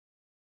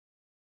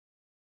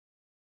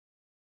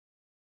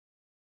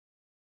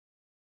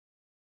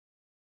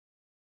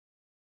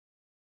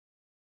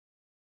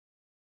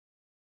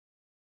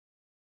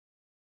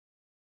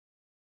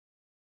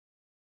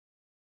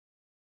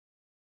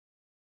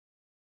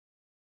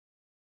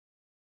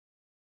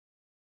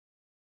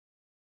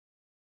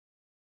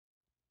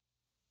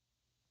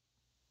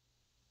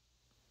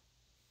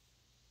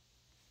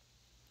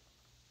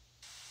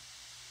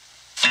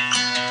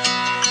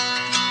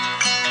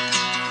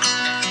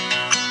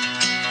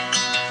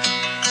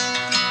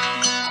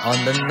On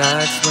the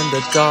nights when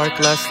the dark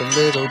lasts a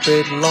little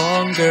bit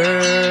longer,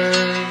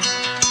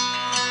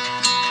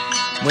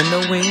 when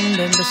the wind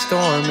and the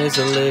storm is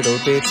a little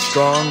bit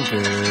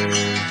stronger,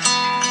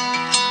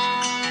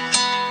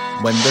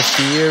 when the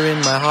fear in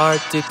my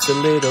heart digs a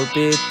little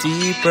bit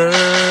deeper,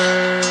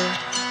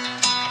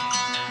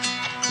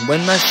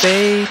 when my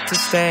faith to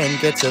stand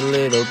gets a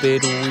little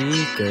bit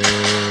weaker.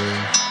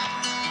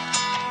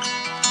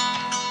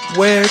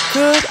 Where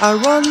could I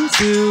run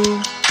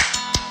to?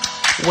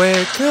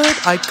 Where could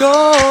I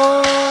go?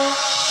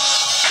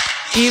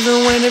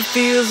 Even when it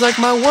feels like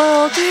my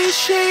world is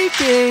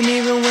shaking,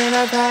 even when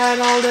I've had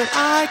all that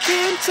I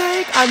can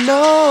take, I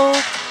know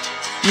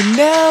you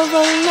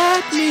never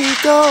let me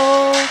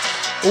go.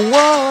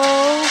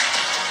 Whoa.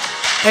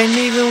 And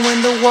even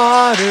when the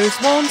waters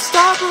won't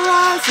stop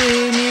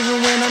rising,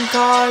 even when I'm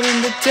caught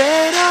in the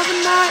dead of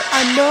night,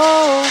 I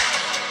know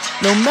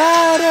no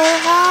matter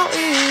how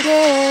it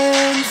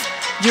ends,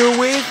 you're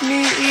with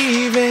me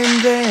even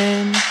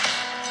then.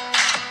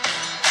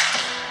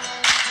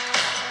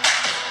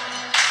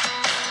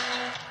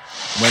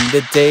 When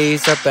the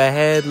days up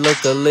ahead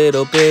look a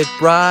little bit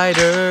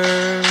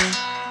brighter,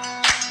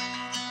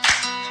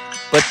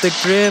 but the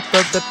grip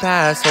of the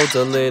past holds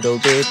a little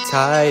bit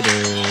tighter,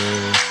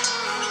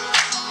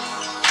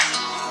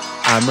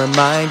 I'm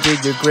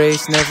reminded your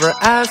grace never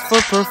asked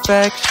for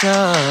perfection.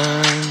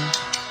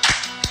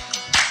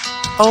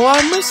 Oh,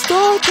 I'm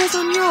restored 'cause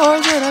I'm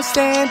yours and I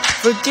stand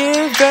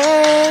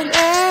forgiven.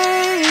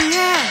 Hey,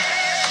 yeah.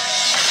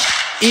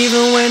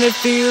 Even when it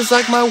feels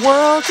like my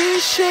world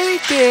is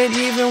shaking,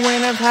 even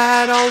when I've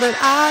had all that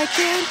I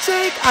can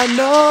take, I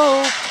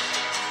know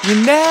you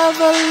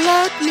never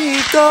let me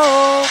go.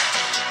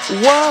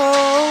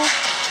 Whoa.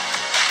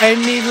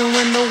 And even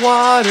when the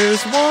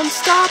waters won't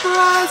stop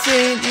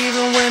rising,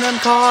 even when I'm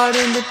caught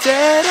in the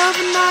dead of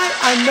night,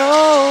 I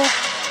know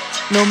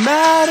no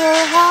matter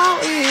how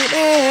it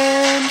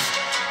ends,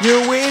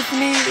 you're with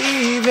me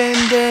even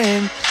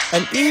then.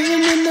 And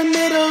even in the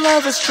middle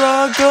of a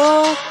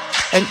struggle,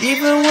 and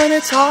even when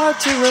it's hard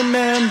to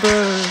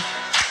remember,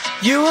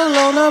 you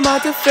alone are my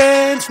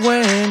defense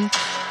when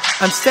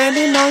I'm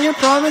standing on your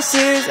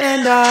promises.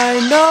 And I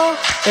know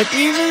that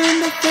even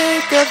in the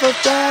thick of a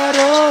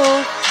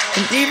battle,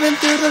 and even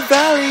through the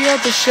valley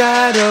of the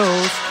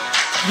shadows,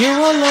 you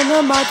alone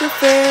are my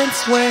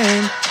defense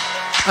when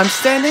I'm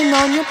standing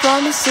on your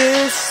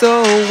promises.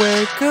 So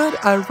where could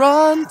I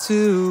run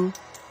to?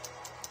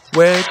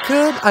 Where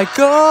could I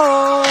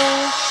go?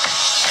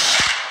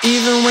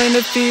 Even when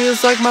it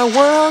feels like my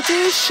world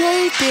is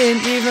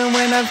shaking, even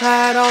when I've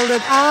had all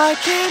that I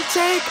can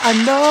take, I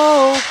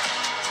know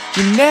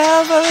you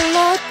never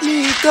let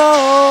me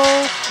go.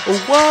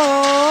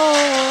 Whoa.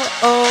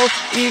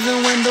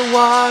 Even when the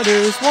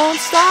waters won't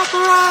stop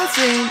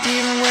rising,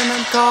 even when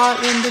I'm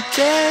caught in the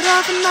dead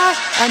of night,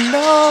 I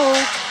know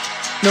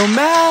no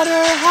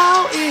matter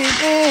how it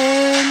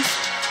ends,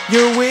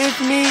 you're with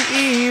me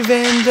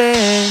even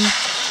then.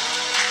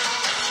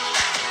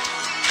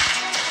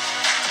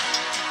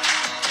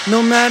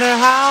 No matter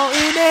how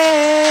it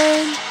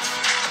ends,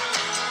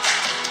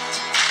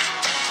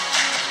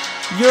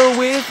 you're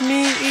with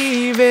me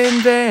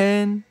even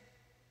then.